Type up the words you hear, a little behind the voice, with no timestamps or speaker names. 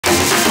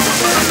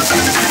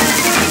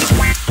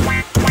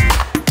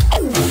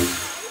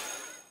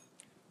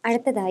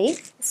അടുത്തതായി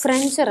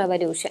French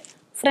revolution.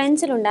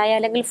 ഫ്രഞ്ചിലുണ്ടായ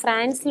അല്ലെങ്കിൽ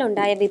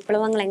ഫ്രാൻസിലുണ്ടായ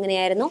വിപ്ലവങ്ങൾ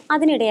എങ്ങനെയായിരുന്നു,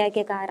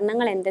 അതിനിടയാക്കിയ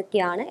കാരണങ്ങൾ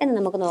എന്തൊക്കെയാണ് എന്ന്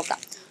നമുക്ക് നോക്കാം.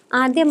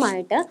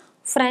 ആദ്യമായിട്ട്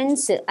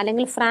ഫ്രഞ്ച്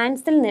അല്ലെങ്കിൽ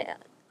ഫ്രാൻസിൽ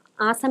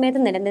ആ സമയത്ത്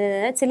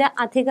നിലനിന്ന ചില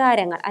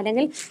അധികാരങ്ങൾ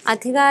അല്ലെങ്കിൽ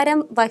അധികാരം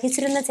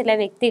വഹിച്ചിരുന്ന ചില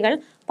വ്യക്തികൾ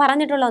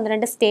പറഞ്ഞിട്ടുള്ള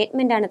 1-2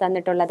 സ്റ്റേറ്റ്മെന്റ് ആണ്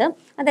തന്നിട്ടുള്ളത്.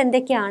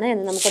 അതെന്തൊക്കെയാണ്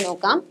എന്ന് നമുക്ക്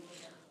നോക്കാം.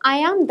 I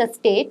am the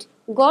state.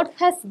 God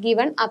has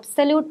given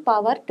absolute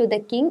power to the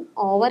king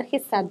over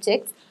his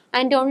subjects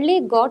and only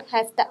God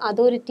has the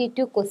authority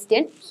to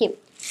question him.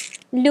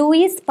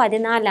 Luis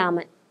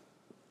 14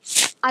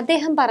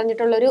 അദ്ദേഹം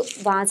പറഞ്ഞിട്ടുള്ളൊരു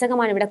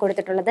വാചകമാണ് ഇവിടെ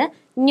കൊടുത്തിട്ടുള്ളത്.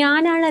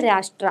 ഞാനാണ്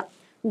രാഷ്ട്രം.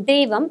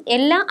 ദൈവം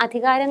എല്ലാ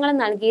അധികാരങ്ങളും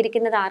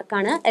നൽകിയിരിക്കുന്നത്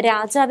ആർക്കാണ്?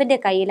 രാജാവിന്റെ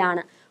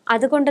കയ്യിലാണ്.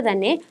 അതുകൊണ്ട്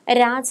തന്നെ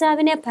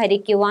രാജാവിനെ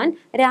ഭരിക്കുവാൻ,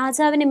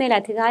 രാജാവിന് മേൽ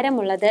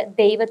അധികാരമുള്ളത്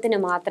ദൈവത്തിന്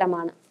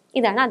മാത്രമാണ്.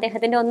 ഇതാണ്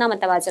അദ്ദേഹത്തിന്റെ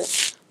ഒന്നാമത്തെ വാചകം.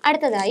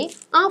 അടുത്തതായി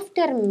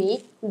ആഫ്റ്റർ മീ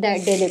ദ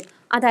ഡെലിം,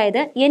 അതായത്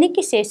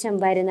എനിക്ക് ശേഷം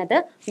വരുന്നത്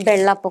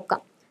വെള്ളപ്പൊക്കം.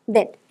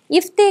 Then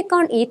if they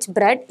can't eat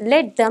bread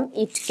let them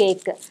eat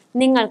cake.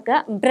 നിങ്ങൾക്ക്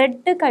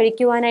ബ്രെഡ്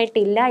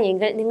കഴിക്കുവാനായിട്ടില്ല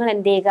എങ്കിൽ നിങ്ങൾ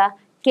എന്ത് ചെയ്യുക?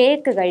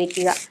 കേക്ക്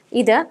കഴിക്കുക.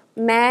 ഇത്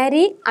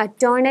മാരി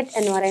അറ്റോണറ്റ്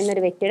എന്ന് പറയുന്ന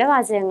ഒരു വ്യക്തിയുടെ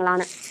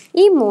വാചകങ്ങളാണ്.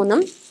 ഈ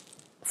മൂന്നും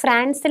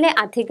ഫ്രാൻസിലെ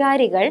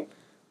അധികാരികൾ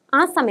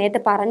ആ സമയത്ത്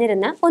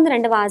പറഞ്ഞിരുന്ന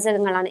 1-2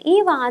 വാചകങ്ങളാണ്. ഈ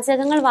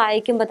വാചകങ്ങൾ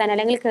വായിക്കുമ്പോൾ തന്നെ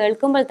അല്ലെങ്കിൽ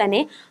കേൾക്കുമ്പോൾ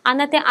തന്നെ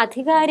അന്നത്തെ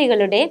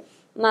അധികാരികളുടെ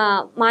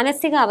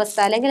മാനസികാവസ്ഥ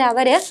അല്ലെങ്കിൽ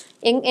അവര്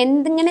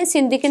എന്തിങ്ങനെ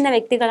ചിന്തിക്കുന്ന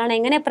വ്യക്തികളാണ്,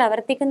 എങ്ങനെ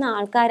പ്രവർത്തിക്കുന്ന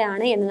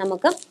ആൾക്കാരാണ് എന്ന്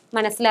നമുക്ക്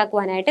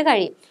മനസ്സിലാക്കുവാനായിട്ട്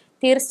കഴിയും.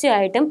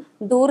 തീർച്ചയായിട്ടും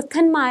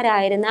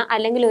ധൂർത്തന്മാരായിരുന്ന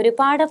അല്ലെങ്കിൽ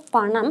ഒരുപാട്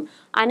പണം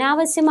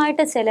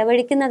അനാവശ്യമായിട്ട്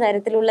ചെലവഴിക്കുന്ന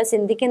തരത്തിലുള്ള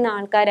ചിന്തിക്കുന്ന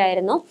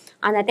ആൾക്കാരായിരുന്നു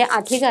അന്നത്തെ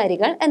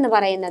അധികാരികൾ എന്ന്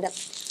പറയുന്നത്.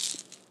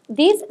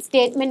 These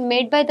statements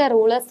made by the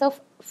rulers of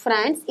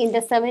France in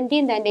the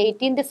 17th and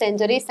 18th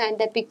centuries and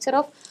the picture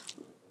of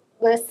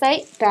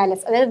Versailles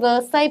Palace, അതായത്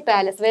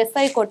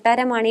വേഴ്സായ്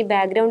കൊട്ടാരമാണ് ഈ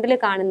ബാക്ക്ഗ്രൗണ്ടിൽ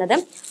കാണുന്നത്.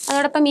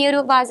 അതോടൊപ്പം ഈ ഒരു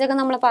വാചകം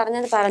നമ്മൾ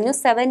പറഞ്ഞു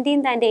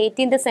 17th and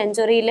 18th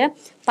സെഞ്ചുറിയിൽ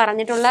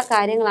പറഞ്ഞിട്ടുള്ള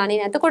കാര്യങ്ങളാണ്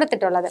ഇതിനകത്ത്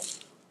കൊടുത്തിട്ടുള്ളത്.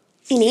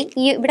 ഇനി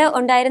ഈ ഇവിടെ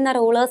ഉണ്ടായിരുന്ന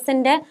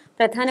റൂളേഴ്സിന്റെ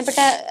പ്രധാനപ്പെട്ട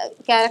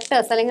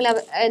ക്യാരക്ടേഴ്സ് അല്ലെങ്കിൽ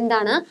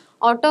എന്താണ്?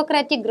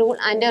 Autocratic rule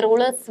and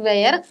rulers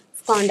wear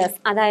സ്കോണ്ടേഴ്സ്,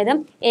 അതായത്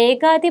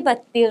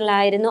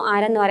ഏകാധിപത്യങ്ങളായിരുന്നു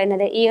ആരെന്ന്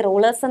പറയുന്നത്, ഈ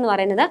റൂളേഴ്സ് എന്ന്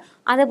പറയുന്നത്.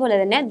 അതുപോലെ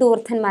തന്നെ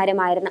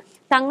ധൂർത്തന്മാരുമായിരുന്നു.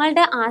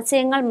 തങ്ങളുടെ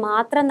ആശയങ്ങൾ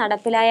മാത്രം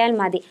നടപ്പിലായാൽ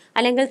മതി,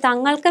 അല്ലെങ്കിൽ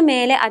തങ്ങൾക്ക്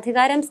മേലെ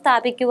അധികാരം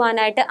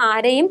സ്ഥാപിക്കുവാനായിട്ട്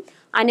ആരെയും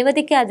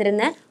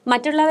അനുവദിക്കാതിരുന്ന്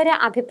മറ്റുള്ളവരെ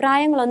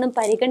അഭിപ്രായങ്ങളൊന്നും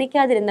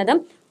പരിഗണിക്കാതിരുന്നതും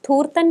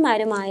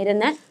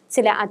ധൂർത്തന്മാരുമായിരുന്ന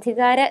ചില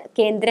അധികാര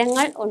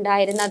കേന്ദ്രങ്ങൾ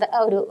ഉണ്ടായിരുന്ന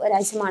ഒരു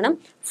രാജ്യമാണ്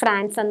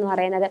ഫ്രാൻസ് എന്ന്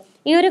പറയുന്നത്.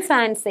 ഈ ഒരു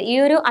ഫ്രാൻസ് ഈ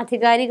ഒരു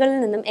അധികാരികളിൽ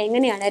നിന്നും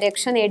എങ്ങനെയാണ്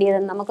രക്ഷ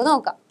നേടിയതെന്ന് നമുക്ക്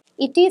നോക്കാം.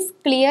 It is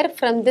clear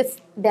from this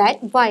that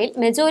while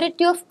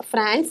majority of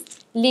France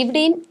lived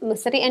in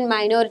misery and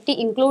minority,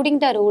 including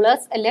the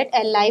rulers, led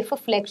a life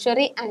of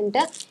luxury and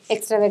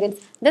extravagance.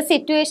 The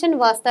situation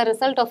was the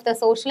result of the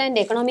social and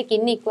economic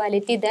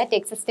inequality that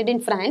existed in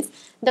France.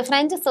 The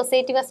French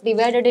society was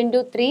divided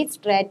into 3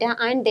 strata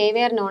and they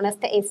were known as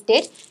the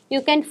estate.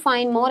 You can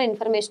find more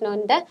information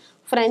on the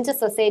French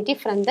society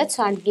from the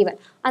chart given.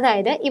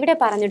 അതായത് ഇവിടെ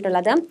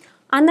പറഞ്ഞിട്ടുള്ളത്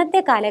അന്നത്തെ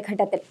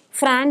കാലഘട്ടത്തിൽ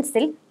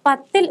ഫ്രാൻസിൽ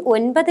 10ൽ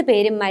 9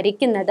 പേരും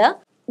മരിക്കുന്നത്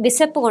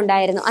വിശപ്പ്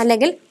കൊണ്ടായിരുന്നു,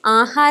 അല്ലെങ്കിൽ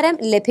ആഹാരം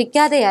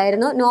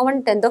ലഭിക്കാതെയായിരുന്നു. No one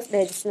tenth of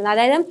register,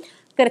 അതായത്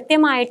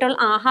കൃത്യമായിട്ടുള്ള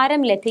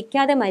ആഹാരം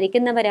ലഭിക്കാതെ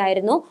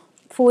മരിക്കുന്നവരായിരുന്നു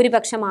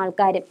ഭൂരിപക്ഷം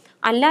ആൾക്കാരും.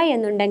 അല്ല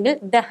എന്നുണ്ടെങ്കിൽ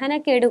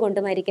ദഹനക്കേട് കൊണ്ട്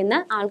മരിക്കുന്ന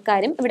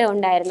ആൾക്കാരും ഇവിടെ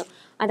ഉണ്ടായിരുന്നു.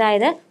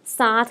 അതായത്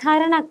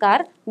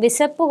സാധാരണക്കാർ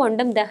വിശപ്പ്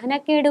കൊണ്ടും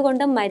ദഹനക്കേട്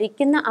കൊണ്ടും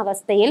മരിക്കുന്ന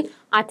അവസ്ഥയിൽ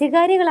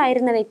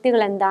അധികാരികളായിരുന്ന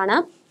വ്യക്തികൾ എന്താണ്?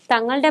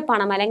 തങ്ങളുടെ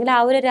പണം അല്ലെങ്കിൽ ആ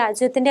ഒരു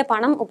രാജ്യത്തിന്റെ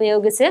പണം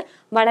ഉപയോഗിച്ച്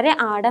വളരെ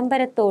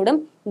ആഡംബരത്തോടും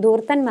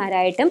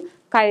ധൂർത്തന്മാരായിട്ടും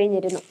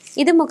കഴിഞ്ഞിരുന്നു.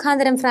 ഇത്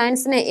മുഖാന്തരം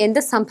ഫ്രാൻസിന്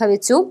എന്ത്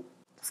സംഭവിച്ചു?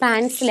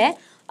 ഫ്രാൻസിലെ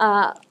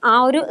ആ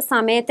ഒരു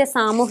സമയത്തെ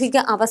സാമൂഹിക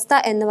അവസ്ഥ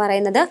എന്ന്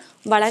പറയുന്നത്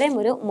വളരെ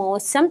ഒരു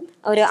മോശം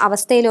ഒരു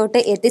അവസ്ഥയിലോട്ട്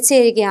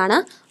എത്തിച്ചേരുകയാണ്.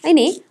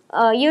 ഇനി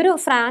ഈ ഒരു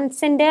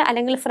ഫ്രാൻസിന്റെ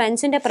അല്ലെങ്കിൽ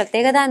ഫ്രഞ്ചിന്റെ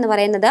പ്രത്യേകത എന്ന്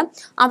പറയുന്നത്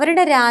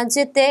അവരുടെ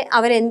രാജ്യത്തെ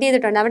അവരെന്ത്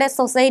ചെയ്തിട്ടുണ്ട്, അവിടെ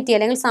സൊസൈറ്റി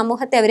അല്ലെങ്കിൽ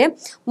സമൂഹത്തെ അവർ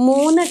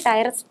 3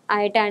 ടയർസ്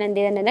ആയിട്ടാണ് എന്ത്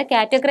ചെയ്തിട്ടുണ്ടായിരുന്നത്,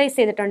 കാറ്റഗറൈസ്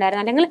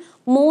ചെയ്തിട്ടുണ്ടായിരുന്നു, അല്ലെങ്കിൽ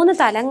 3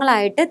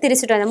 തലങ്ങളായിട്ട്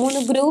തിരിച്ചിട്ടുണ്ടായിരുന്നു,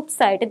 3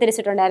 ഗ്രൂപ്പ്സ് ആയിട്ട്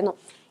തിരിച്ചിട്ടുണ്ടായിരുന്നു.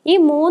 ഈ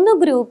 3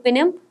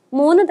 ഗ്രൂപ്പിനും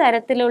 3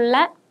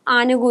 തരത്തിലുള്ള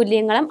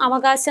ആനുകൂല്യങ്ങളും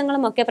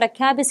അവകാശങ്ങളും ഒക്കെ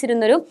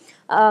പ്രഖ്യാപിച്ചിരുന്നൊരു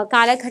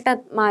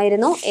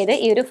കാലഘട്ടമായിരുന്നു ഇത്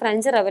ഈ ഒരു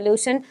ഫ്രഞ്ച്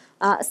റവല്യൂഷൻ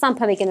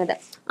സംഭവിക്കുന്നത്.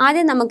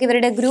 ആദ്യം നമുക്ക്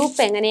ഇവരുടെ ഗ്രൂപ്പ്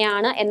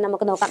എങ്ങനെയാണ് എന്ന്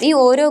നമുക്ക് നോക്കാം. ഈ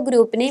ഓരോ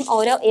ഗ്രൂപ്പിനെയും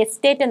ഓരോ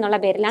എസ്റ്റേറ്റ് എന്നുള്ള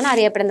പേരിലാണ്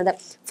അറിയപ്പെടുന്നത്.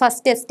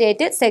 First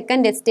estate,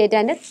 second estate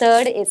and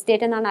third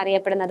estate എന്നാണ്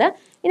അറിയപ്പെടുന്നത്.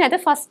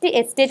 ഇതിനകത്ത് ഫസ്റ്റ്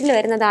എസ്റ്റേറ്റിൽ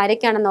വരുന്നത്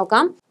ആരൊക്കെയാണെന്ന്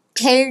നോക്കാം.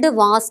 Held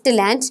vast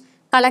land,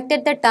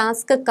 collected the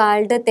task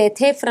called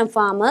തെഥെ from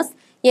farmers,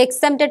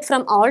 exempted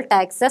from all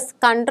taxes,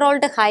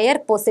 controlled higher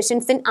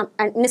positions in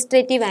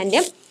administrative and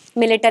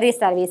military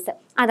service.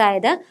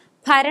 അതായത്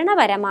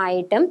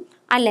ഭരണപരമായിട്ടും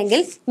അല്ലെങ്കിൽ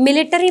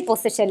മിലിറ്ററി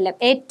പൊസിഷനിലും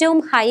ഏറ്റവും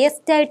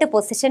ഹയസ്റ്റ് ആയിട്ട്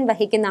പൊസിഷൻ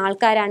വഹിക്കുന്ന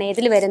ആൾക്കാരാണ്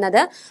ഏതിൽ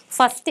വരുന്നത്?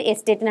 ഫസ്റ്റ്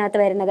എസ്റ്റേറ്റിനകത്ത്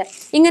വരുന്നത്.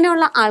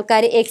 ഇങ്ങനെയുള്ള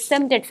ആൾക്കാർ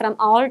എക്സംപ്റ്റഡ് ഫ്രം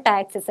ഓൾ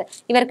ടാക്സസ്,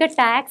 ഇവർക്ക്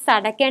ടാക്സ്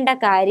അടയ്ക്കേണ്ട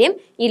കാര്യം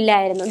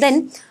ഇല്ലായിരുന്നു. Then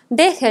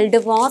they held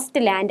vast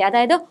land,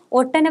 അതായത്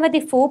ഒട്ടനവധി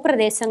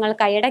ഭൂപ്രദേശങ്ങൾ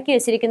കൈയടക്കി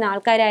വെച്ചിരിക്കുന്ന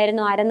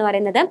ആൾക്കാരായിരുന്നു ആരെന്ന്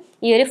പറയുന്നത്?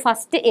 ഈ ഒരു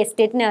ഫസ്റ്റ്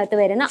എസ്റ്റേറ്റിനകത്ത്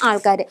വരുന്ന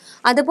ആൾക്കാർ.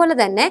 അതുപോലെ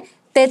തന്നെ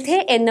തെഥെ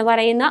എന്ന്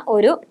പറയുന്ന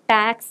ഒരു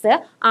ടാക്സ്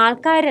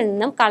ആൾക്കാരിൽ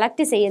നിന്നും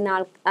കളക്ട് ചെയ്യുന്ന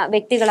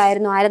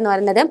വ്യക്തികളായിരുന്നു ആരെന്ന്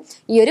പറയുന്നത്?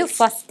 ഈ ഒരു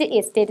ഫസ്റ്റ്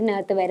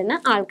എസ്റ്റേറ്റിനകത്ത് വരുന്ന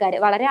ആൾക്കാർ.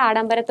 വളരെ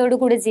ആഡംബരത്തോടു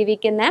കൂടി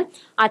ജീവിക്കുന്ന,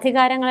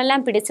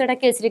 അധികാരങ്ങളെല്ലാം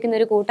പിടിച്ചടക്കി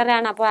വെച്ചിരിക്കുന്ന ഒരു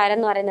കൂട്ടരാണ് അപ്പോൾ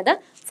ആരെന്ന് പറയുന്നത്?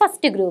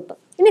 First group.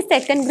 ഇനി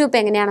സെക്കൻഡ് ഗ്രൂപ്പ്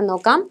എങ്ങനെയാണെന്ന്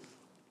നോക്കാം.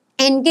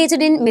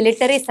 Engaged in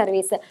military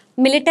service,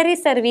 military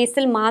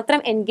സർവീസിൽ മാത്രം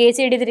എൻഗേജ്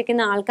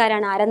ചെയ്തിരിക്കുന്ന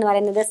ആൾക്കാരാണ് ആരെന്ന്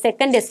പറയുന്നത്?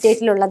 Second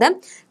എസ്റ്റേറ്റിലുള്ളത്.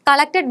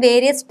 Collected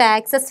various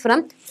taxes from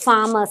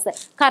farmers,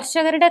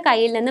 കർഷകരുടെ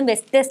കയ്യിൽ നിന്നും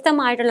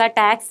വ്യത്യസ്തമായിട്ടുള്ള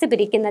ടാക്സ്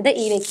പിരിക്കുന്നത്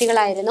ഈ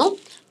വ്യക്തികളായിരുന്നു.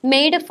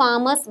 Made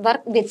farmers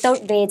work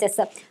without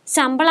wages,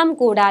 ശമ്പളം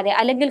കൂടാതെ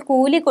അല്ലെങ്കിൽ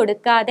കൂലി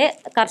കൊടുക്കാതെ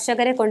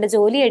കർഷകരെ കൊണ്ട്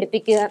ജോലി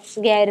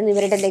എടുപ്പിക്കുകയായിരുന്നു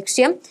ഇവരുടെ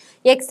ലക്ഷ്യം.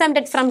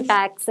 എക്സംപ്റ്റഡ് ഫ്രം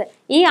ടാക്സ്,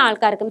 ഈ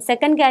ആൾക്കാർക്കും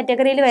സെക്കൻഡ്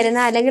കാറ്റഗറിയിൽ വരുന്ന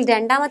അല്ലെങ്കിൽ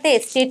രണ്ടാമത്തെ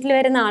എസ്റ്റേറ്റിൽ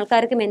വരുന്ന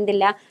ആൾക്കാർക്കും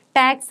എന്തില്ല?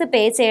 ടാക്സ്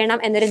പേ ചെയ്യണം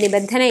എന്നൊരു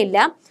നിബന്ധനയില്ല.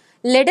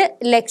 ലെഡ്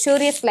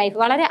ലക്ഷൂറിയസ് ലൈഫ്,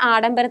 വളരെ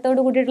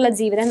ആഡംബരത്തോടു കൂടിയിട്ടുള്ള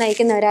ജീവിതം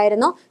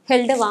നയിക്കുന്നവരായിരുന്നു.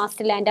 ഹെൽഡ്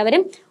വാസ്റ്റ് ലാൻഡ്,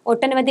 അവരും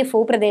ഒട്ടനവധി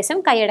ഭൂപ്രദേശം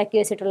കൈയടക്കി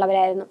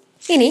വെച്ചിട്ടുള്ളവരായിരുന്നു.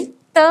 ഇനി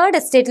തേർഡ്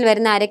എസ്റ്റേറ്റിൽ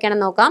വരുന്ന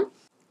ആരൊക്കെയാണെന്ന് നോക്കാം.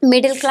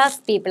 മിഡിൽ ക്ലാസ്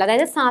പീപ്പിൾ,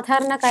 അതായത്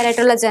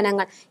സാധാരണക്കാരായിട്ടുള്ള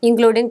ജനങ്ങൾ,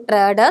 including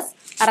traders,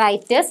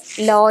 writers,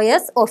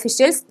 lawyers,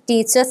 officials,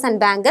 teachers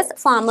and bankers,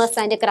 farmers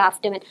and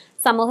ക്രാഫ്റ്റ്മെൻ.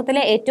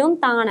 സമൂഹത്തിലെ ഏറ്റവും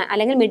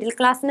അല്ലെങ്കിൽ മിഡിൽ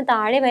ക്ലാസ്സിന്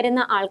താഴെ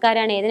വരുന്ന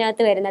ആൾക്കാരാണ്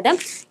ഏതിനകത്ത് വരുന്നത്?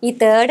 ഈ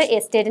തേർഡ്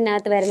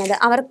എസ്റ്റേറ്റിനകത്ത് വരുന്നത്.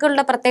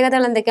 അവർക്കുള്ള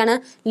പ്രത്യേകതകൾ എന്തൊക്കെയാണ്?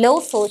 ലോ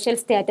സോഷ്യൽ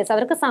സ്റ്റാറ്റസ്,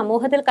 അവർക്ക്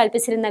സമൂഹത്തിൽ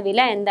കൽപ്പിച്ചിരുന്ന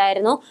വില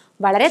എന്തായിരുന്നു?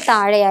 വളരെ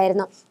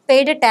താഴെയായിരുന്നു.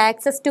 Paid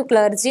taxes to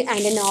clergy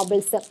and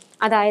nobles,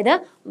 അതായത്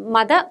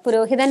മത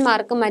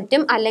പുരോഹിതന്മാർക്കും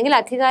മറ്റും അല്ലെങ്കിൽ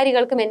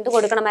അധികാരികൾക്കും എന്ത്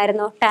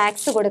കൊടുക്കണമായിരുന്നു?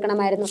 Tax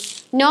കൊടുക്കണമായിരുന്നു.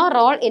 No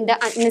role in the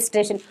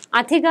administration,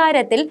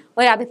 അധികാരത്തിൽ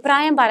ഒരു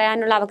അഭിപ്രായം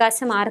പറയാനുള്ള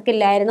അവകാശം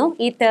ആർക്കില്ലായിരുന്നു?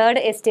 ഈ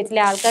തേർഡ്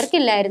എസ്റ്റേറ്റിലെ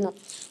ആൾക്കാർക്കില്ലായിരുന്നു.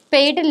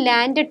 Paid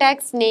land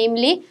tax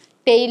namely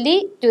തെയ്ലി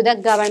to the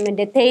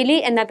government, തെയ്ലി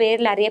എന്ന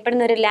പേരിൽ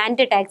അറിയപ്പെടുന്ന ഒരു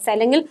ലാൻഡ് ടാക്സ്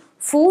അല്ലെങ്കിൽ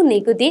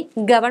നികുതി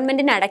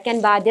ഗവൺമെന്റിന് അടയ്ക്കാൻ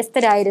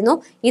ബാധ്യസ്ഥരായിരുന്നു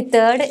ഈ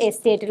തേർഡ്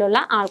എസ്റ്റേറ്റിലുള്ള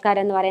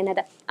ആൾക്കാരെന്ന്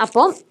പറയുന്നത്.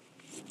 അപ്പോൾ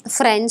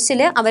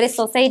ഫ്രഞ്ചില് അവരെ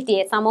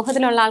സൊസൈറ്റിയെ,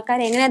 സമൂഹത്തിലുള്ള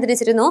ആൾക്കാരെ എങ്ങനെ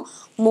തിരിച്ചിരുന്നു?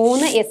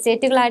 3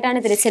 എസ്റ്റേറ്റുകളായിട്ടാണ്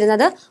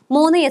തിരിച്ചിരുന്നത്.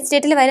 3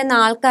 എസ്റ്റേറ്റിൽ വരുന്ന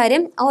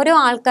ആൾക്കാരും ഓരോ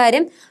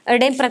ആൾക്കാരും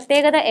ടെയും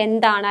പ്രത്യേകത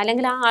എന്താണ്,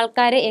 അല്ലെങ്കിൽ ആ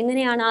ആൾക്കാർ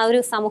എങ്ങനെയാണ് ആ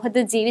ഒരു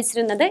സമൂഹത്തിൽ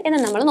ജീവിച്ചിരുന്നത്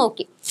എന്ന് നമ്മൾ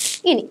നോക്കി.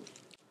 ഇനി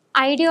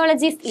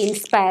ഐഡിയോളജീസ്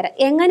ഇൻസ്പയർ,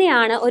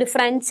 എങ്ങനെയാണ് ഒരു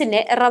ഫ്രഞ്ചിന്റെ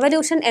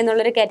റവല്യൂഷൻ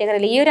എന്നുള്ളൊരു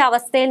കാറ്റഗറിയിൽ ഈ ഒരു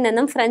അവസ്ഥയിൽ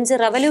നിന്നും ഫ്രഞ്ച്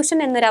റവല്യൂഷൻ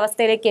എന്നൊരു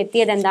അവസ്ഥയിലേക്ക്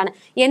എത്തിയത് എന്താണ്?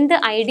 എന്ത്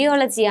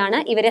ഐഡിയോളജിയാണ്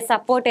ഇവരെ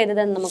സപ്പോർട്ട്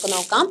ചെയ്തതെന്ന് നമുക്ക്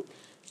നോക്കാം.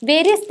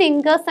 Various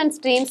thinkers and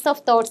streams of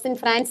thoughts in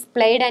France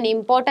played an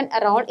important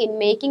role in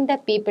making the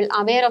people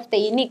aware of the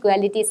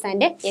inequalities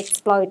and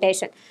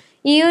exploitation.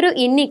 ഈ ഒരു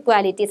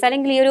ഇൻഇക്വാലിറ്റീസ്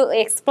അല്ലെങ്കിൽ ഈ ഒരു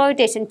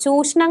എക്സ്പ്ലോയിറ്റേഷൻ,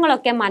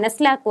 ചൂഷണങ്ങളൊക്കെ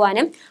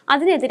മനസ്സിലാക്കുവാനും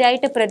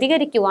അതിനെതിരായിട്ട്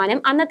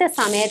പ്രതികരിക്കുവാനും അന്നത്തെ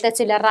സമയത്ത്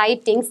ചില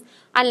റൈറ്റിംഗ്സ്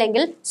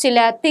അല്ലെങ്കിൽ ചില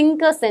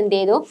തിങ്കേഴ്സ് എന്ത്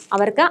ചെയ്തു?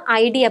 അവർക്ക്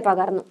ഐഡിയ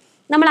പകർന്നു.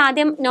 നമ്മൾ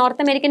ആദ്യം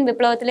നോർത്ത് അമേരിക്കൻ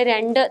വിപ്ലവത്തിലെ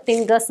 2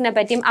 തിങ്കേഴ്സിനെ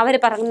പറ്റിയും അവർ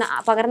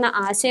പകർന്ന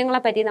ആശയങ്ങളെ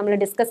പറ്റി നമ്മൾ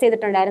ഡിസ്കസ്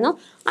ചെയ്തിട്ടുണ്ടായിരുന്നു.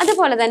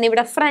 അതുപോലെ തന്നെ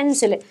ഇവിടെ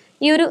ഫ്രഞ്ചിൽ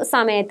ഈ ഒരു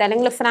സമയത്ത്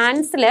അല്ലെങ്കിൽ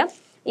ഫ്രാൻസിൽ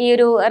ഈ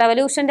ഒരു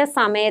റവല്യൂഷന്റെ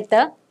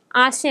സമയത്ത്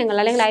ആശയങ്ങൾ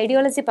അല്ലെങ്കിൽ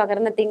ഐഡിയോളജി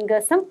പകർന്ന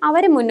തിങ്കേഴ്സും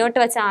അവർ മുന്നോട്ട്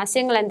വെച്ച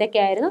ആശയങ്ങൾ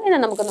എന്തൊക്കെയായിരുന്നു എന്ന്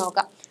നമുക്ക്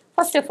നോക്കാം.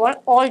 ഫസ്റ്റ് ഓഫ് ഓൾ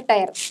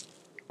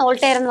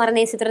ഓൾട്ടയർ എന്ന്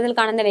പറയുന്ന ഈ ചിത്രത്തിൽ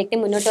കാണുന്ന വ്യക്തി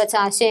മുന്നോട്ട് വെച്ച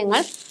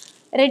ആശയങ്ങൾ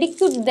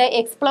റെഡിക്യൂട്ട് ദ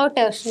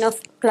എക്സ്പ്ലോയിറ്റേഷൻ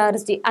ഓഫ്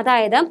ക്ലർജി,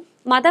 അതായത്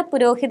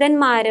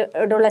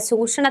മതപുരോഹിതന്മാരോടുള്ള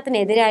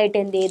ചൂഷണത്തിനെതിരായിട്ട്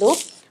എന്ത് ചെയ്തു?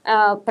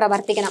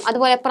 പ്രവർത്തിക്കണം.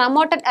 അതുപോലെ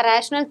promoted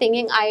rational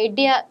thinking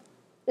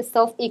ideas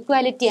of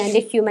equality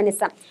and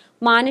humanism,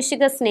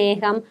 മാനുഷിക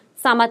സ്നേഹം,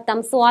 സമത്വം,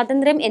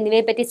 സ്വാതന്ത്ര്യം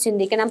എന്നിവയെ പറ്റി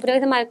ചിന്തിക്കണം.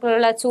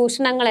 പുരോഹിതന്മാർക്കുള്ള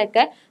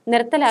ചൂഷണങ്ങളൊക്കെ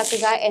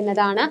നിർത്തലാക്കുക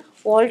എന്നതാണ്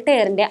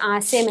വോൾട്ടയറിന്റെ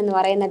ആശയം എന്ന്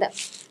പറയുന്നത്.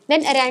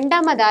 ദെൻ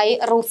രണ്ടാമതായി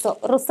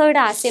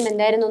റുസോയുടെ ആശയം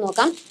എന്തായിരുന്നു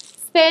നോക്കാം.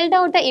 Spelled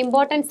out the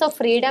importance of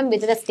freedom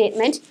with the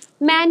statement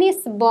man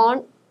is bone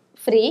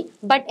free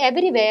but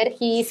everywhere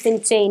he is in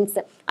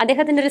chains.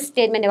 അദ്ദേഹത്തിന്റെ ഒരു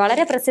സ്റ്റേറ്റ്മെന്റ്,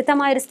 വളരെ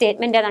പ്രസിദ്ധമായ ഒരു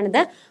സ്റ്റേറ്റ്മെന്റ്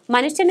ആണിത്.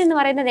 മനുഷ്യൻ എന്ന്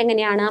പറയുന്നത്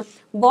എങ്ങനെയാണ്?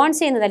 ബോൺ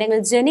ചെയ്യുന്നത് അല്ലെങ്കിൽ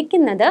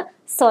ജനിക്കുന്നത്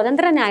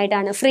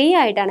സ്വതന്ത്രനായിട്ടാണ്, ഫ്രീ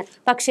ആയിട്ടാണ്.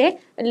 പക്ഷേ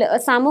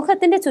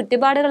സമൂഹത്തിന്റെ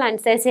ചുറ്റുപാടുകൾ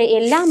അനുസരിച്ച്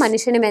എല്ലാ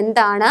മനുഷ്യനും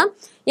എന്താണ്?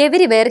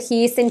 Everywhere he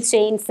is in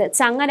chains,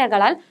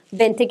 ചങ്ങലകളാൽ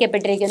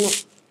ബന്ധിക്കപ്പെട്ടിരിക്കുന്നു.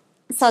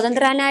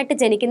 സ്വതന്ത്രനായിട്ട്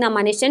ജനിക്കുന്ന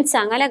മനുഷ്യൻ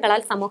ചങ്ങലകളാൽ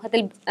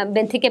സമൂഹത്തിൽ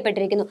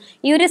ബന്ധിക്കപ്പെട്ടിരിക്കുന്നു.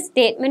 ഈ ഒരു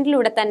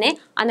സ്റ്റേറ്റ്മെന്റിലൂടെ തന്നെ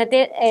അന്നത്തെ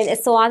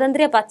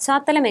സ്വാതന്ത്ര്യ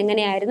പശ്ചാത്തലം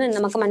എങ്ങനെയായിരുന്നു എന്ന്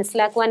നമുക്ക്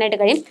മനസ്സിലാക്കുവാനായിട്ട്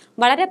കഴിയും.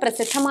 വളരെ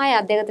പ്രസിദ്ധമായ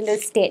അദ്ദേഹത്തിന്റെ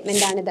ഒരു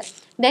സ്റ്റേറ്റ്മെന്റ് ആണിത്.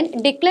 Then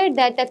declared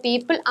that the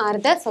people are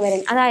the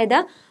sovereign, അതായത്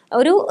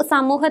ഒരു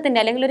സമൂഹത്തിന്റെ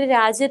അല്ലെങ്കിൽ ഒരു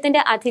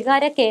രാജ്യത്തിന്റെ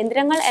അധികാര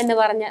കേന്ദ്രങ്ങൾ എന്ന്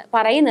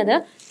പറയുന്നത്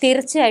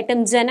തീർച്ചയായിട്ടും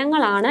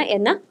ജനങ്ങളാണ്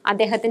എന്ന്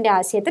അദ്ദേഹത്തിന്റെ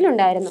ആശയത്തിൽ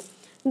ഉണ്ടായിരുന്നു.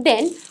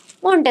 ദെൻ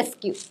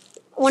മോണ്ടസ്ക്യൂ,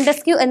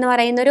 മോണ്ടസ്ക്യൂ എന്ന്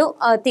പറയുന്ന ഒരു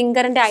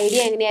തിങ്കറിന്റെ ഐഡിയ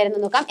എങ്ങനെയായിരുന്നു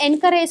നോക്കാം.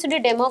 എൻകറേജ്ഡ്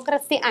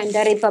ഡെമോക്രസി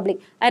ആൻഡ്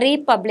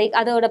റീപബ്ലിക്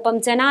അതോടൊപ്പം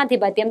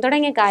ജനാധിപത്യം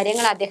തുടങ്ങിയ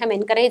കാര്യങ്ങൾ അദ്ദേഹം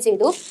എൻകറേജ്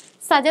ചെയ്തു.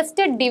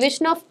 Suggested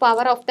division of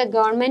power of the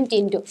government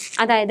into,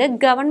 അതായത്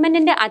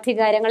ഗവൺമെന്റിന്റെ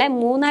അധികാരങ്ങളെ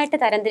മൂന്നായിട്ട്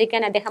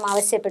തരംതിരിക്കാൻ അദ്ദേഹം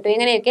ആവശ്യപ്പെട്ടു.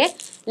 എങ്ങനെയൊക്കെ?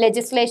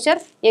 ലെജിസ്ലേച്ചർ,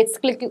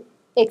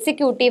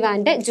 എക്സിക്യൂട്ടീവ്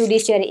ആൻഡ്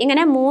ജുഡീഷ്യറി,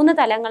 ഇങ്ങനെ 3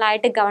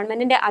 തലങ്ങളായിട്ട്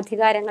ഗവൺമെന്റിന്റെ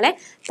അധികാരങ്ങളെ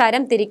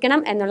തരം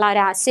തിരിക്കണം എന്നുള്ള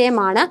ഒരു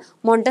ആശയമാണ്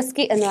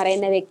മോണ്ടസ്ക്യൂ എന്ന്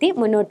പറയുന്ന വ്യക്തി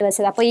മുന്നോട്ട്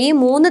വെച്ചത്. അപ്പോൾ ഈ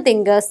 3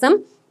 തിങ്കേഴ്സും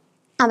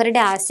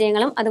അവരുടെ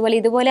ആശയങ്ങളും അതുപോലെ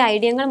ഇതുപോലെ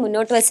ഐഡിയകൾ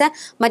മുന്നോട്ട് വെച്ച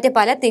മറ്റ്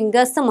പല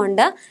തിങ്കേഴ്സും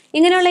ഉണ്ട്.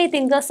 ഇങ്ങനെയുള്ള ഈ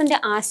തിങ്കേഴ്സിന്റെ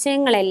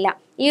ആശയങ്ങളെല്ലാം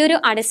ഈ ഒരു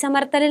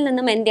അടിച്ചമർത്തലിൽ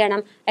നിന്നും എന്ത്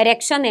ചെയ്യണം?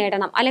 രക്ഷ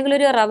നേടണം, അല്ലെങ്കിൽ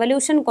ഒരു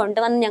റവല്യൂഷൻ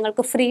കൊണ്ടുവന്ന്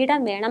ഞങ്ങൾക്ക്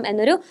ഫ്രീഡം വേണം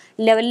എന്നൊരു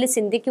ലെവലിൽ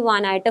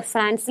ചിന്തിക്കുവാനായിട്ട്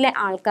ഫ്രാൻസിലെ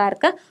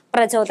ആൾക്കാർക്ക്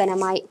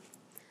പ്രചോദനമായി.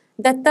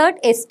 The third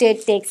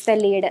estate takes the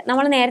lead.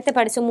 നമ്മൾ നേരത്തെ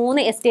പഠിച്ചു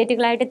 3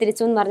 എസ്റ്റേറ്റുകളായിട്ട്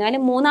തിരിച്ചു എന്ന് പറഞ്ഞാൽ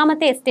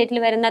മൂന്നാമത്തെ എസ്റ്റേറ്റിൽ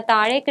വരുന്ന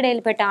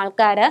താഴേക്കിടയിൽപ്പെട്ട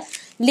ആൾക്കാർ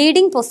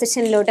ലീഡിംഗ്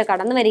പൊസിഷനിലോട്ട്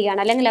കടന്നു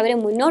വരികയാണ്, അല്ലെങ്കിൽ അവർ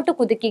മുന്നോട്ട്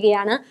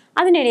കുതിക്കുകയാണ്.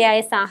 അതിനിടയായ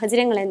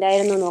സാഹചര്യങ്ങൾ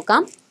എന്തായിരുന്നു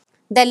നോക്കാം.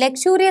 The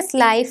luxurious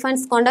life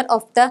and സ്കോണ്ടർ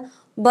of the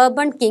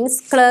bourbon Kings,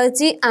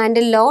 clergy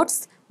and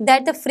Lord's,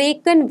 that the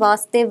frequent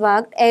wars they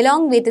worked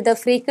along with the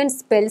frequent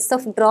spells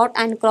of drought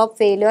and crop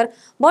failure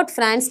brought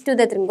France to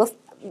the brink of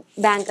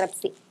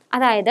bankruptcy.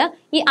 അതായത്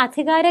ഈ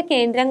അധികാര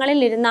കേന്ദ്രങ്ങളിൽ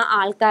ഇരുന്ന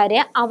ആൾക്കാരെ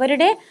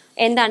അവരുടെ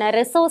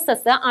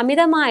resources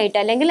അമിതമായിട്ട്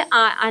അല്ലെങ്കിൽ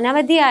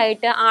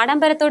അനവധിയായിട്ട്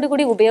ആഡംബരത്തോടു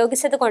കൂടി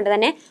ഉപയോഗിച്ചത് കൊണ്ട്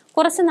തന്നെ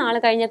കുറച്ച് നാൾ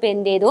കഴിഞ്ഞപ്പോൾ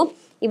എന്ത് ചെയ്തു?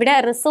 ഇവിടെ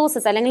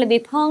റിസോഴ്സസ് അല്ലെങ്കിൽ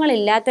വിഭവങ്ങൾ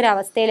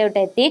ഇല്ലാത്തൊരവസ്ഥയിലോട്ട്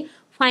എത്തി.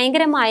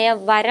 ഭയങ്കരമായ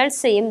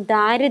വരൾച്ചയും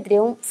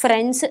ദാരിദ്ര്യവും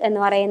ഫ്രഞ്ച് എന്ന്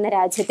പറയുന്ന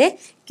രാജ്യത്തെ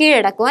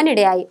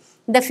കീഴടക്കുവാനിടയായി.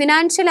 The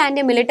financial and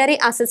military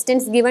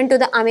assistance given to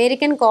the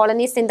American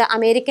colonies in the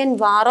American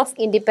War of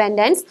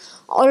Independence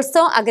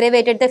also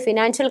aggravated the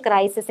financial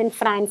crisis in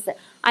France.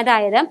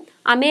 അതായത്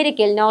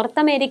നോർത്ത്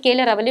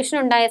അമേരിക്കയിൽ റവല്യൂഷൻ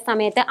ഉണ്ടായ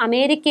സമയത്ത്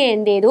അമേരിക്ക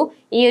എന്ത് ചെയ്തു?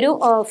 ഈ ഒരു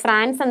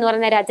ഫ്രാൻസ് എന്ന്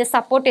പറയുന്ന രാജ്യം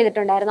സപ്പോർട്ട്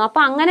ചെയ്തിട്ടുണ്ടായിരുന്നു.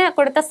 അപ്പോൾ അങ്ങനെ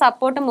കൊടുത്ത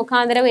സപ്പോർട്ട്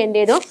മുഖാന്തരവും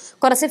എന്ത് ചെയ്തു?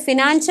 കുറച്ച്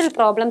ഫിനാൻഷ്യൽ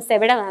പ്രോബ്ലംസ്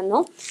എവിടെ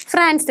വന്നു?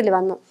 ഫ്രാൻസിൽ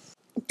വന്നു.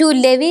 To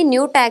levy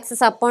new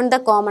taxes upon the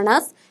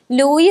commoners,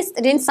 Louis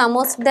in some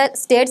of the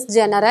States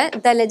General,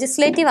 the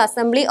Legislative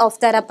Assembly of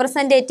the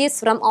representatives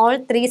from all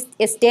 3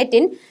 estates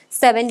in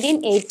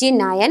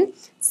 1789.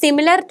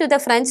 Similar to the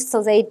French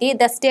society,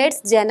 the States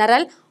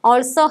General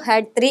also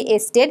had 3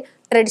 estates.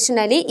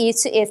 Traditionally,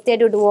 each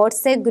estate would vote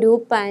a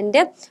group and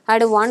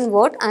had 1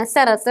 vote. As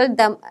a result,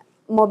 the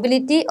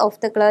mobility of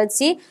the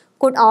clergy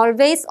could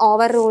always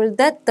overrule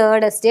the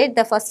third estate.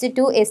 The first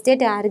 2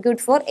 estates argued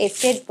for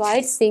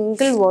estate-wide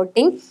single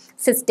voting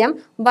system,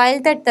 while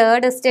the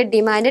third estate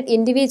demanded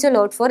individual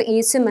vote for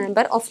each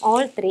member of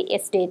all 3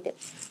 estates.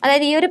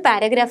 അതായത് ഈ ഒരു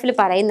പാരഗ്രാഫിൽ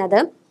പറയുന്നത്,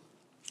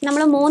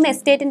 നമ്മൾ 3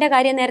 എസ്റ്റേറ്റിന്റെ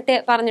കാര്യം നേരത്തെ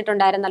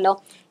പറഞ്ഞിട്ടുണ്ടായിരുന്നല്ലോ.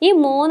 ഈ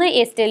 3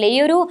 എസ്റ്റേറ്റിൽ ഈ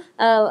ഒരു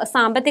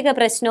സാമ്പത്തിക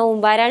പ്രശ്നവും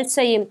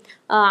വരൾച്ചയും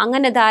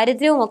അങ്ങനെ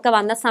ദാരിദ്ര്യവും ഒക്കെ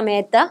വന്ന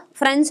സമയത്ത്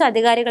ഫ്രഞ്ച്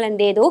അധികാരികൾ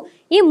എന്ത് ചെയ്തു?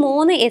 ഈ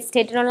 3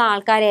 എസ്റ്റേറ്റിലുള്ള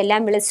ആൾക്കാരെ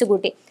എല്ലാം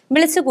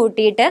വിളിച്ചു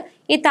കൂട്ടിയിട്ട്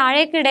ഈ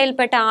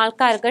താഴേക്കിടയിൽപ്പെട്ട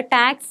ആൾക്കാർക്ക്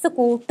ടാക്സ്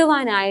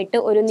കൂട്ടുവാനായിട്ട്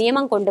ഒരു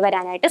നിയമം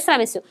കൊണ്ടുവരാനായിട്ട്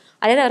ശ്രമിച്ചു.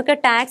 അതായത് അവർക്ക്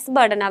ടാക്സ്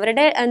ബർഡൻ,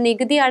 അവരുടെ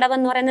നികുതി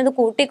അടവെന്ന് പറയുന്നത്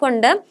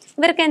കൂട്ടിക്കൊണ്ട്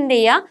ഇവർക്ക് എന്ത്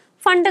ചെയ്യുക?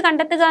 ഫണ്ട്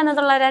കണ്ടെത്തുക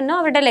എന്നതുള്ളതായിരുന്നു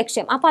അവരുടെ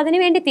ലക്ഷ്യം. അപ്പോൾ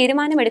അതിനുവേണ്ടി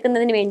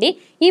തീരുമാനമെടുക്കുന്നതിന് വേണ്ടി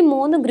ഈ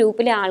 3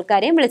 ഗ്രൂപ്പിലെ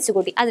ആൾക്കാരെയും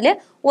വിളിച്ചുകൂട്ടി. അതിൽ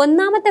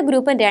ഒന്നാമത്തെ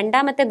ഗ്രൂപ്പും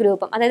രണ്ടാമത്തെ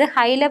ഗ്രൂപ്പും, അതായത്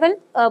ഹൈ ലെവൽ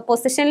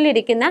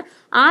പൊസിഷനിലിരിക്കുന്ന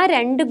ആ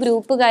 2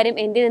 ഗ്രൂപ്പുകാരും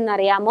എന്ത്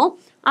ചെയ്തെന്നറിയാമോ?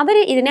 അവർ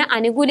ഇതിനെ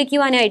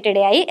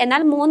അനുകൂലിക്കുവാനായിട്ടിടയായി.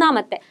 എന്നാൽ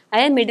മൂന്നാമത്തെ,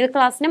 അതായത് മിഡിൽ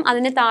ക്ലാസ്സിനും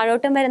അതിന്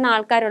താഴോട്ടും വരുന്ന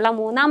ആൾക്കാരുള്ള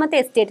മൂന്നാമത്തെ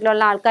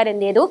എസ്റ്റേറ്റിലുള്ള ആൾക്കാർ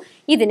എന്ത് ചെയ്തു?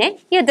 ഇതിനെ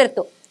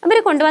എതിർത്തു. അവർ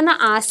കൊണ്ടുവന്ന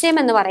ആശയം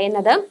എന്ന്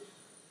പറയുന്നത്,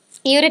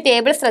 ഈ ഒരു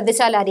ടേബിൾ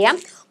ശ്രദ്ധിച്ചാൽ അറിയാം,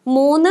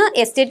 3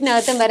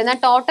 എസ്റ്റേറ്റിനകത്തും വരുന്ന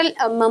ടോട്ടൽ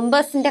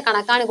മെമ്പേഴ്സിന്റെ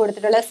കണക്കാണ്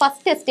കൊടുത്തിട്ടുള്ളത്.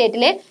 ഫസ്റ്റ്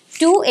എസ്റ്റേറ്റിൽ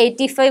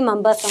 285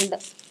 മെമ്പേഴ്സ് ഉണ്ട്,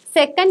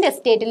 സെക്കൻഡ്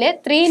എസ്റ്റേറ്റിൽ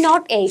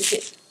 308,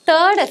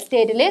 തേർഡ്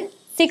എസ്റ്റേറ്റിൽ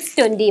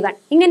 621.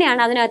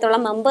 ഇങ്ങനെയാണ് അതിനകത്തുള്ള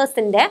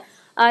മെമ്പേഴ്സിന്റെ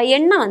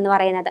എണ്ണം എന്ന്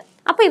പറയുന്നത്.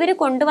 അപ്പോൾ ഇവർ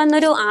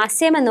കൊണ്ടുവന്നൊരു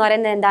ആശയം എന്ന്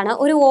പറയുന്നത് എന്താണ്?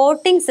 ഒരു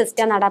വോട്ടിംഗ്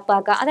സിസ്റ്റം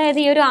നടപ്പാക്കുക. അതായത്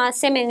ഈ ഒരു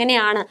ആശയം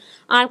എങ്ങനെയാണ്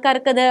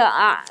ആൾക്കാർക്ക് ഇത്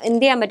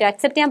എന്ത് ചെയ്യാൻ പറ്റും,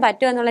 അക്സെപ്റ്റ് ചെയ്യാൻ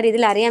പറ്റുമോ എന്നുള്ള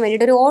രീതിയിൽ അറിയാൻ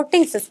വേണ്ടിയിട്ട് ഒരു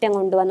വോട്ടിംഗ് സിസ്റ്റം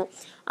കൊണ്ടുവന്നു.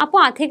 അപ്പോൾ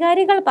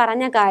അധികാരികൾ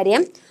പറഞ്ഞ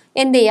കാര്യം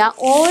എന്ത്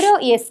ചെയ്യുക? ഓരോ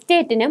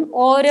എസ്റ്റേറ്റിനും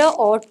ഓരോ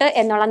വോട്ട്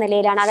എന്നുള്ള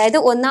നിലയിലാണ്. അതായത്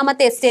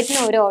ഒന്നാമത്തെ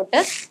എസ്റ്റേറ്റിന് ഒരു വോട്ട്,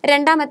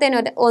 രണ്ടാമത്തേന്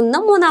 1,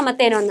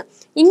 മൂന്നാമത്തേന് 1.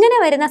 ഇങ്ങനെ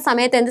വരുന്ന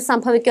സമയത്ത് എന്ത്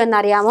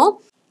സംഭവിക്കുമെന്നറിയാമോ?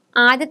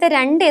 ആദ്യത്തെ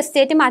 2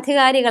 എസ്റ്റേറ്റും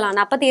അധികാരികളാണ്.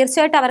 അപ്പോൾ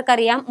തീർച്ചയായിട്ടും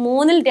അവർക്കറിയാം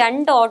 3ൽ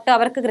 2 വോട്ട്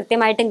അവർക്ക്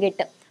കൃത്യമായിട്ടും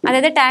കിട്ടും.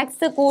 അതായത്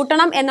ടാക്സ്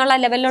കൂട്ടണം എന്നുള്ള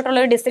ലെവലിലോട്ടുള്ള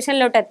ഒരു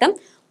ഡിസിഷനിലോട്ട് എത്തും.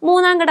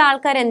 മൂന്നാം കിട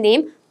ആൾക്കാർ എന്ത്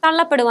ചെയ്യും?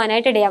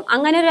 തള്ളപ്പെടുവാനായിട്ട് ഇടയാം.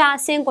 അങ്ങനെ ഒരു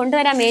ആശയം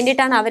കൊണ്ടുവരാൻ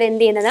വേണ്ടിയിട്ടാണ്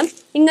അവരെന്ത് ചെയ്യുന്നത്?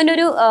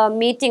 ഇങ്ങനൊരു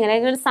മീറ്റിംഗ്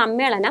അല്ലെങ്കിൽ ഒരു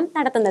സമ്മേളനം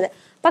നടത്തുന്നത്.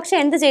 പക്ഷെ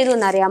എന്ത് ചെയ്തു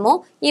എന്നറിയാമോ?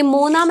 ഈ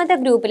മൂന്നാമത്തെ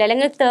ഗ്രൂപ്പിൽ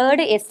അല്ലെങ്കിൽ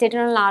തേർഡ്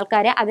എസ്റ്റേറ്റിനുള്ള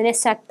ആൾക്കാരെ അതിനെ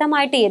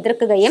ശക്തമായിട്ട്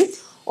എതിർക്കുകയും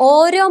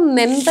ഓരോ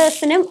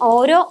മെമ്പേഴ്സിനും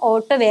ഓരോ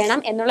വോട്ട് വേണം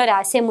എന്നുള്ള ഒരു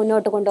ആശയം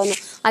മുന്നോട്ട് കൊണ്ടുവന്നു.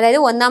 അതായത്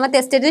ഒന്നാമത്തെ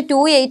എസ്റ്റേറ്റിൽ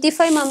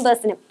 285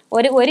 മെമ്പേഴ്സിനും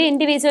ഒരു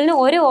ഇൻഡിവിജ്വലിന്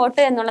ഒരു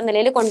വോട്ട് എന്നുള്ള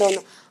നിലയിൽ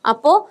കൊണ്ടുവന്നു.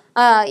 അപ്പോൾ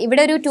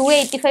ഇവിടെ ഒരു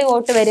 285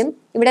 വോട്ട് വരും,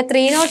 ഇവിടെ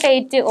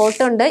 308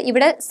 വോട്ടുണ്ട്,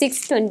 ഇവിടെ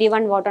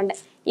 621 വോട്ടുണ്ട്.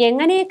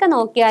 എങ്ങനെയൊക്കെ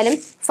നോക്കിയാലും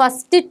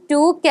ഫസ്റ്റ്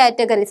 2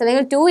 കാറ്റഗറീസ്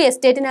അല്ലെങ്കിൽ 2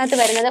 എസ്റ്റേറ്റിനകത്ത്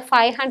വരുന്നത്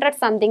 500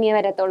 സംതിങ്ങേ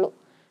വരത്തുള്ളൂ.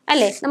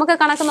 അല്ലേ? നമുക്ക്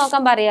കണക്ക്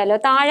നോക്കാൻ പറയാലോ.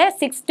 താഴെ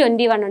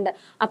 621 ഉണ്ട്.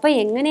 അപ്പൊ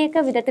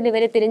എങ്ങനെയൊക്കെ വിധത്തിൽ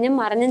ഇവർ തിരിഞ്ഞും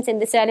മറിഞ്ഞും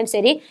ചിന്തിച്ചാലും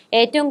ശരി,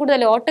 ഏറ്റവും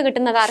കൂടുതൽ വോട്ട്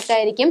കിട്ടുന്നത്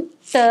ആർക്കായിരിക്കും?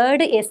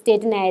 തേർഡ്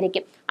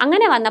എസ്റ്റേറ്റിനായിരിക്കും.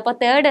 അങ്ങനെ വന്നപ്പോൾ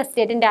തേർഡ്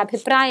എസ്റ്റേറ്റിന്റെ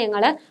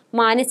അഭിപ്രായങ്ങൾ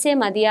മാനിച്ചേ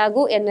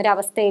മതിയാകൂ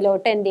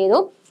എന്നൊരവസ്ഥയിലോട്ട് എന്ത് ചെയ്തു?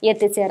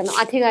 എത്തിച്ചേർന്നു.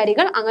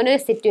 അധികാരികൾ അങ്ങനെ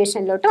ഒരു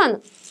സിറ്റുവേഷനിലോട്ട് വന്നു.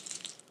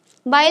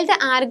 While the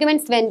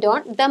arguments went on,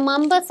 the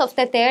members of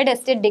the third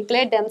estate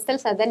declared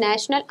themselves as the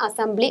National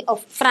Assembly of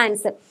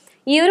France.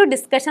 ഈ ഒരു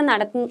ഡിസ്കഷൻ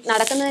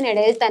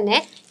നടക്കുന്നതിനിടയിൽ തന്നെ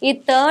ഈ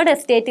തേർഡ്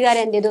എസ്റ്റേറ്റുകാർ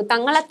എന്ത് ചെയ്തു?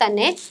 തങ്ങളെ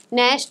തന്നെ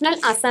നാഷണൽ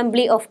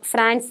അസംബ്ലി ഓഫ്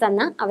ഫ്രാൻസ്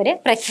എന്ന് അവരെ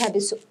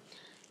പ്രഖ്യാപിച്ചു.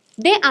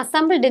 They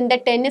assembled in the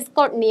tennis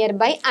court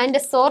nearby and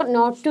swore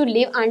not to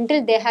leave until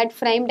they had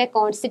framed a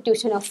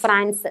constitution of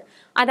France.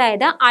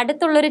 അതായത്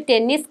അടുത്തുള്ളൊരു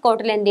ടെന്നീസ്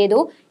കോർട്ടിൽ എന്ത് ചെയ്തു?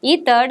 ഈ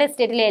തേർഡ്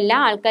എസ്റ്റേറ്റിലെ എല്ലാ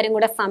ആൾക്കാരും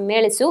കൂടെ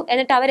സമ്മേളിച്ചു.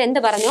 എന്നിട്ട് അവരെന്ത്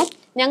പറഞ്ഞു?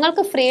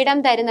 ഞങ്ങൾക്ക് ഫ്രീഡം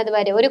തരുന്നത്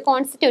വരെ, ഒരു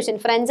കോൺസ്റ്റിറ്റ്യൂഷൻ,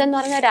 ഫ്രഞ്ച് എന്ന്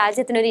പറഞ്ഞ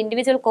രാജ്യത്തിന് ഒരു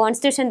ഇൻഡിവിജ്വൽ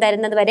കോൺസ്റ്റിറ്റ്യൂഷൻ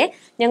തരുന്നത് വരെ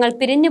ഞങ്ങൾ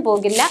പിരിഞ്ഞു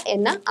പോകില്ല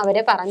എന്ന്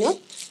അവര് പറഞ്ഞു.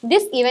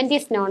 This event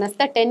is known as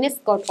the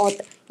tennis court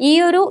ഓത്ത്. ഈ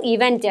ഒരു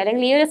ഇവന്റ്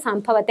അല്ലെങ്കിൽ ഈ ഒരു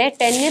സംഭവത്തെ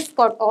ടെന്നീസ്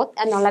കോർട്ട് ഓത്ത്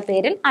എന്നുള്ള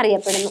പേരിൽ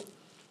അറിയപ്പെടുന്നു.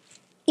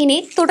 ഇനി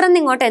തുടർന്ന്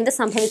ഇങ്ങോട്ട് എന്ത്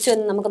സംഭവിച്ചു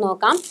എന്ന് നമുക്ക്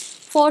നോക്കാം.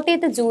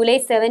 14th July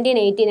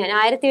 1789,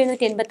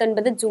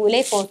 1789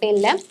 July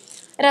 14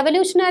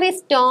 revolutionary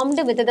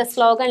സ്റ്റോംഡ് with the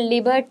slogan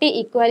liberty,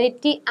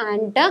 equality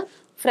and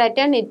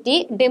fraternity,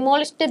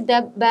 demolished the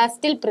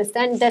Bastille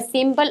prison, the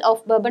symbol of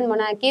Bourbon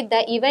monarchy. The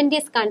event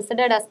is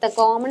considered as the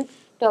common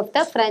of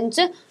the French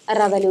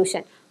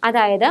Revolution.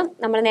 അതായത്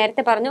നമ്മൾ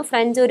നേരത്തെ പറഞ്ഞു,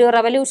 French ഒരു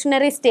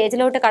revolutionary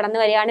സ്റ്റേജിലോട്ട് കടന്നു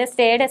വരികയാണ്.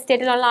 Third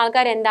എസ്റ്റേറ്റിലുള്ള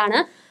ആൾക്കാർ എന്താണ്?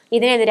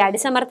 ഇതിനെതിരെ,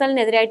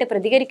 അടിച്ചമർത്തലിനെതിരായിട്ട്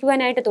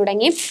പ്രതികരിക്കുവാനായിട്ട്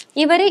തുടങ്ങി.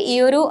 ഇവർ ഈ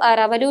ഒരു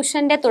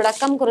റെവല്യൂഷന്റെ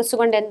തുടക്കം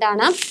കുറിച്ചുകൊണ്ട്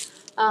എന്താണ്?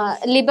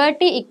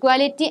 ലിബർട്ടി,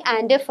 ഇക്വാലിറ്റി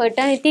ആൻഡ്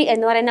ഫെർട്ടേണിറ്റി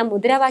എന്ന് പറയുന്ന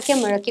മുദ്രാവാക്യം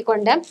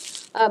മുഴക്കിക്കൊണ്ട്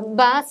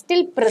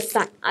ബാസ്റ്റിൽ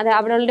പ്രിസൺ, അത്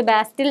അവിടെയുള്ള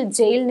ബാസ്റ്റിൽ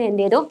ജയിലിനെ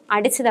എന്ത് ചെയ്തു?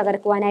 അടിച്ചു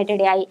തകർക്കുവാനായിട്ട്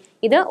ഇടയായി.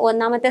 ഇത്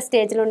ഒന്നാമത്തെ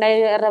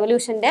സ്റ്റേജിലുണ്ടായ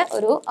റെവല്യൂഷന്റെ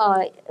ഒരു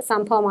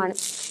സംഭവമാണ്.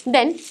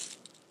 Then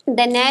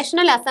the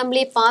National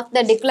Assembly passed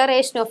the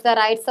Declaration of the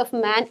Rights of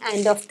Man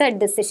and of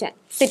the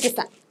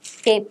Citizen.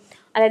 Okay.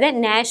 അതായത്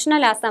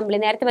നാഷണൽ അസംബ്ലി,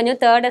 നേരത്തെ പറഞ്ഞു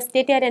തേർഡ്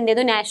എസ്റ്റേറ്റുകാർ എന്ത്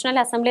ചെയ്തു? നാഷണൽ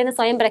അസംബ്ലി എന്ന്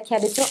സ്വയം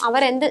പ്രഖ്യാപിച്ചു.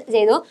 അവർ എന്ത്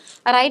ചെയ്തു?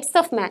 റൈറ്റ്സ്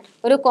ഓഫ് മാൻ,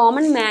 ഒരു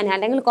കോമൺ മാൻ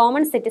അല്ലെങ്കിൽ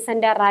കോമൺ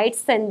സിറ്റിസന്റെ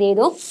റൈറ്റ്സ് എന്ത്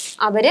ചെയ്തു?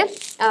 അവര്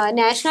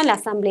നാഷണൽ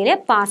അസംബ്ലിയിൽ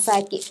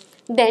പാസ്സാക്കി.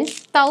 Then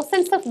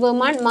thousands of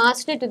women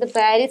marched to the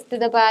Paris to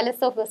the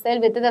palace of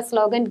Versailles with the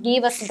slogan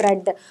 "Give us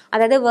bread."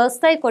 അതായത്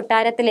വേഴ്സായി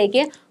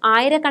കൊട്ടാരത്തിലേക്ക്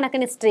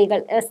ആയിരക്കണക്കിന്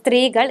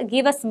സ്ത്രീകൾ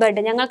 "Give us bread,"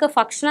 ഞങ്ങൾക്ക്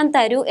ഭക്ഷണം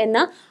തരൂ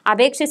എന്ന്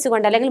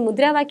അപേക്ഷിച്ചുകൊണ്ട് അല്ലെങ്കിൽ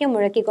മുദ്രാവാക്യം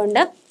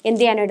മുഴക്കിക്കൊണ്ട്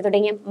എന്ത് ചെയ്യാനായിട്ട്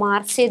തുടങ്ങി?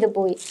 മാർച്ച് ചെയ്തു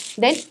പോയി.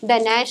 Then the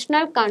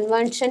National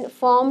Convention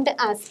formed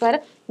as per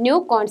new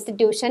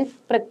constitution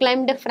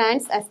proclaimed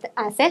France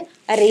as A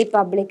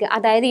റീപബ്ലിക്.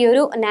 അതായത് ഈ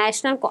ഒരു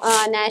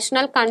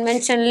നാഷണൽ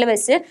കൺവെൻഷനിൽ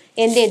വെച്ച്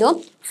എന്ത് ചെയ്തു?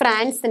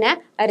 ഫ്രാൻസിനെ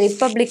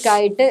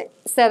റിപ്പബ്ലിക്കായിട്ട്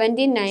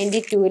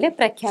 1792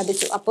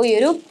 പ്രഖ്യാപിച്ചു. അപ്പോൾ ഈ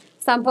ഒരു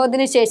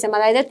സംഭവത്തിന് ശേഷം,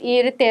 അതായത് ഈ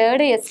ഒരു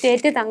തേർഡ്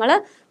എസ്റ്റേറ്റ് തങ്ങൾ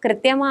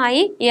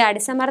കൃത്യമായി ഈ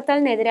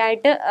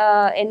അടിച്ചമർത്തലിനെതിരായിട്ട്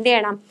എന്ത്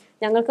ചെയ്യണം?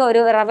 ഞങ്ങൾക്ക്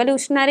ഒരു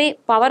റവല്യൂഷണറി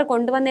പവർ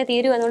കൊണ്ടുവന്നേ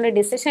തീരൂ എന്നുള്ള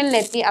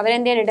ഡിസിഷനിലെത്തി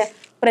അവരെന്ത് ചെയ്യാനായിട്ട്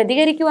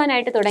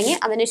പ്രതികരിക്കുവാനായിട്ട് തുടങ്ങി.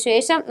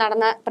 അതിനുശേഷം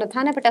നടന്ന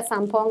പ്രധാനപ്പെട്ട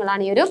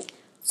സംഭവങ്ങളാണ് ഈ ഒരു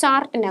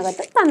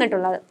ചാർട്ടിനകത്ത്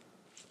തന്നിട്ടുള്ളത്.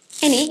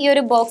 ഇനി ഈ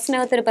ഒരു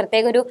ബോക്സിനകത്ത് ഒരു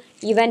പ്രത്യേക ഒരു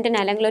ഇവന്റിനെ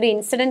അല്ലെങ്കിൽ ഒരു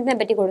ഇൻസിഡന്റിനെ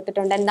പറ്റി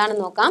കൊടുത്തിട്ടുണ്ട്.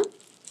 എന്താണെന്ന് നോക്കാം.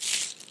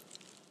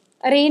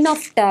 Reign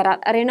of terror.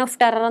 Reign of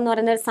terror എന്ന്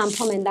പറയുന്ന ഒരു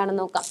സംഭവം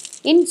എന്താണെന്ന് നോക്കാം.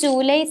 In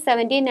July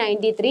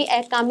 1793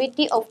 A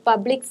committee of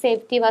public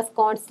safety was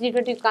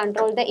constituted to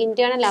control the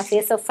internal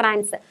affairs of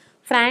France.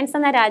 France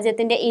എന്ന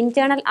രാജ്യത്തിന്റെ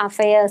ഇന്റേണൽ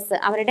അഫയേഴ്സ്,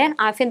 അവരുടെ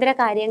ആഭ്യന്തര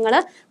കാര്യങ്ങൾ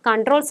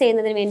കൺട്രോൾ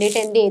ചെയ്യുന്നതിന് വേണ്ടിയിട്ട്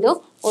എന്ത് ചെയ്തു?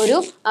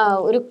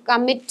 ഒരു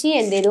കമ്മിറ്റി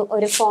എന്ത് ചെയ്തു?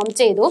 ഒരു ഫോം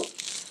ചെയ്തു.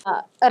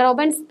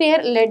 റോബൻസ്പിയർ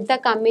lead the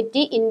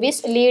committee in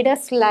which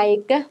leaders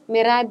like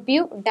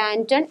മിറാബ്യൂ,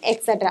 Danton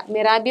etcetera.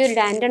 മിറാബ്യൂ,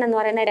 Danton എന്ന്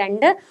പറയുന്ന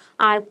രണ്ട്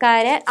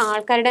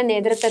ആൾക്കാരുടെ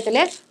നേതൃത്വത്തിൽ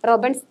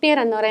റോബൻസ്പിയർ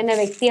എന്ന് പറയുന്ന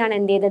വ്യക്തിയാണ്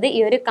എന്ത് ചെയ്തത്?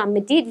 ഈ ഒരു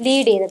കമ്മിറ്റി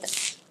ലീഡ് ചെയ്തത്.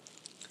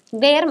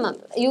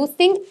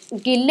 Using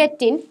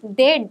guillotine,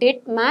 they did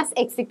mass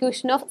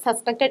execution of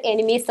suspected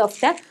enemies of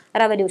the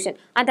revolution.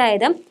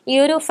 അതായത് ഈ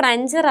ഒരു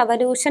ഫ്രഞ്ച്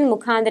റവല്യൂഷൻ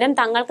മുഖാന്തരം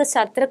തങ്ങൾക്ക്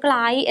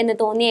ശത്രുക്കളായി എന്ന്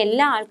തോന്നിയ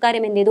എല്ലാ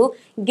ആൾക്കാരും എന്ത് ചെയ്തു?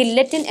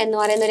 ഗില്ലറ്റിൻ എന്ന്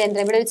പറയുന്ന ഒരു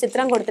യന്ത്രം, ഇവിടെ ഒരു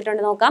ചിത്രം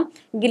കൊടുത്തിട്ടുണ്ട് നോക്കാം.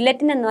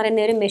 ഗില്ലറ്റിൻ എന്ന്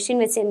പറയുന്ന ഒരു മെഷീൻ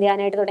വെച്ച് എന്ത്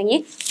ചെയ്യാനായിട്ട് തുടങ്ങി?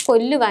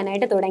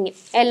 കൊല്ലുവാനായിട്ട് തുടങ്ങി.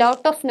 A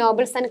lot of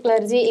nobles and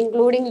clergy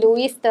including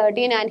Luis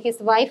 13 and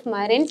his wife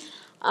മറിൻ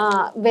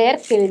where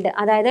killed.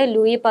 അതായത്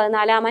ലൂയി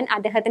 14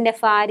 അദ്ദേഹത്തിന്റെ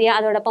ഭാര്യ,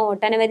 അതോടൊപ്പം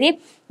ഒട്ടനവധി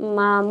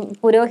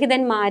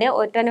പുരോഹിതന്മാര്,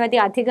 ഒട്ടനവധി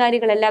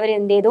അധികാരികൾ എല്ലാവരും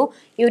എന്ത് ചെയ്തു?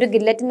 ഈ ഒരു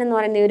ഗില്ലറ്റിൻ എന്ന്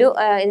പറയുന്ന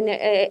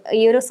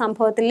ഈ ഒരു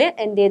സംഭവത്തിൽ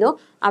എന്ത് ചെയ്തു?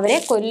 അവരെ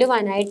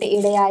കൊല്ലുവാനായിട്ട്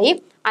ഇടയായി.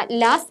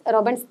 Last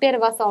റോബൻസ്പിയർ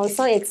was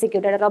also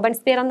executed.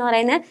 റോബൻസ്പിയർ എന്ന്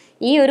പറയുന്ന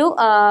ഈ ഒരു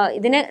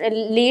ഇതിന്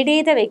ലീഡ്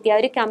ചെയ്ത വ്യക്തി,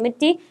 ആ ഒരു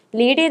കമ്മിറ്റി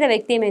ലീഡ് ചെയ്ത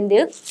വ്യക്തിയും എന്ത്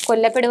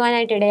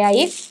കൊല്ലപ്പെടുവാനായിട്ട്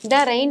ഇടയായി.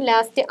 The rain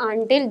last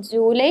until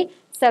July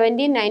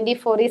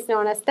 1794 is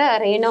known as the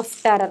reign of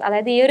terror.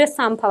 അതായത് ഈ ഒരു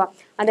സംഭവം,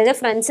 അതായത്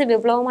ഫ്രഞ്ച്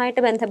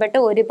വിപ്ലവവുമായിട്ട് ബന്ധപ്പെട്ട്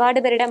ഒരുപാട്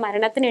പേരുടെ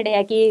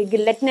മരണത്തിനിടയാക്കി. ഈ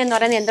ഗില്ലറ്റിൻ എന്ന്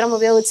പറയുന്ന യന്ത്രം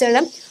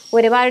ഉപയോഗിച്ചുള്ള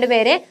ഒരുപാട്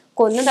പേരെ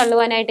കൊന്നു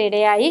തള്ളുവാനായിട്ട്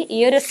ഇടയായി. ഈ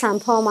ഒരു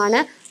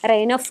സംഭവമാണ്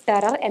റെയിൻ ഓഫ്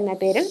ടെറർ എന്ന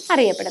പേരിൽ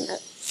അറിയപ്പെടുന്നത്.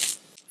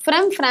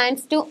 From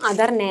France to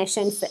other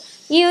Nations.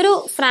 ഈ ഒരു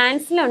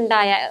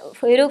ഫ്രാൻസിലുണ്ടായ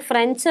ഒരു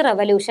ഫ്രഞ്ച്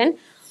റവല്യൂഷൻ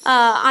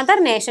അതർ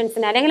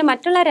നേഷൻസിന് അല്ലെങ്കിൽ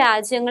മറ്റുള്ള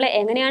രാജ്യങ്ങളെ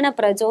എങ്ങനെയാണ്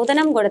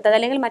പ്രചോദനം കൊടുത്തത്,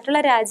 അല്ലെങ്കിൽ മറ്റുള്ള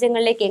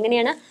രാജ്യങ്ങളിലേക്ക്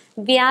എങ്ങനെയാണ്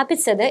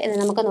വ്യാപിച്ചത് എന്ന്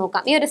നമുക്ക്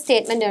നോക്കാം. ഈ ഒരു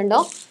സ്റ്റേറ്റ്മെന്റ് ഉണ്ടോ,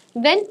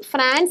 when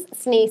France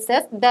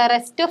sneezes the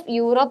rest of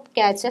Europe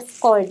catches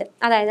called.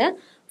 അതായത്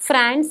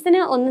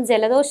ഫ്രാൻസിന് ഒന്ന്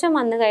ജലദോഷം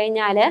വന്നു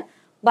കഴിഞ്ഞാൽ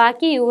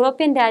ബാക്കി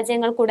യൂറോപ്യൻ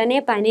രാജ്യങ്ങൾക്ക് ഉടനെ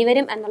പനി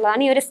വരും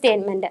എന്നുള്ളതാണ് ഈ ഒരു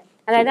സ്റ്റേറ്റ്മെന്റ്.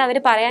 അതായത് അവർ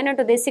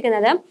പറയാനായിട്ട്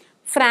ഉദ്ദേശിക്കുന്നത്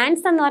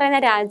ഫ്രാൻസ് എന്ന് പറയുന്ന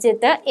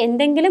രാജ്യത്ത്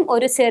എന്തെങ്കിലും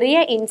ഒരു ചെറിയ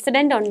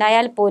ഇൻസിഡന്റ്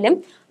ഉണ്ടായാൽ പോലും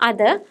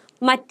അത്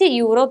മറ്റ്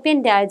യൂറോപ്യൻ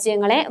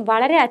രാജ്യങ്ങളെ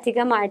വളരെ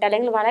അധികമായിട്ട്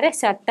അല്ലെങ്കിൽ വളരെ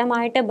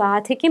ശക്തമായിട്ട്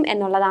ബാധിക്കും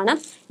എന്നുള്ളതാണ്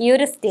ഈ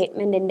ഒരു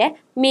സ്റ്റേറ്റ്മെന്റിന്റെ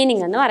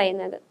മീനിങ് എന്ന്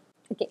പറയുന്നത്.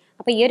 ഓക്കെ,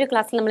 അപ്പോൾ ഈ ഒരു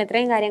ക്ലാസ്സിൽ നമ്മൾ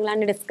ഇത്രയും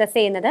കാര്യങ്ങളാണ് ഡിസ്കസ്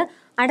ചെയ്യുന്നത്.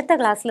 അടുത്ത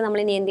ക്ലാസ്സിൽ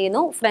നമ്മൾ ഇനി എന്ത്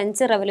ചെയ്യുന്നു,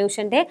 ഫ്രഞ്ച്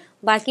റവല്യൂഷന്റെ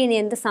ബാക്കി ഇനി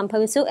എന്ത്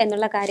സംഭവിച്ചു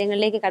എന്നുള്ള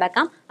കാര്യങ്ങളിലേക്ക്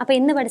കടക്കാം. അപ്പോൾ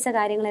ഇന്ന് പഠിച്ച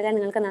കാര്യങ്ങളെല്ലാം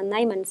നിങ്ങൾക്ക്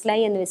നന്നായി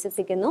മനസ്സിലായി എന്ന്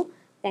വിശ്വസിക്കുന്നു.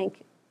 Thank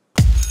you.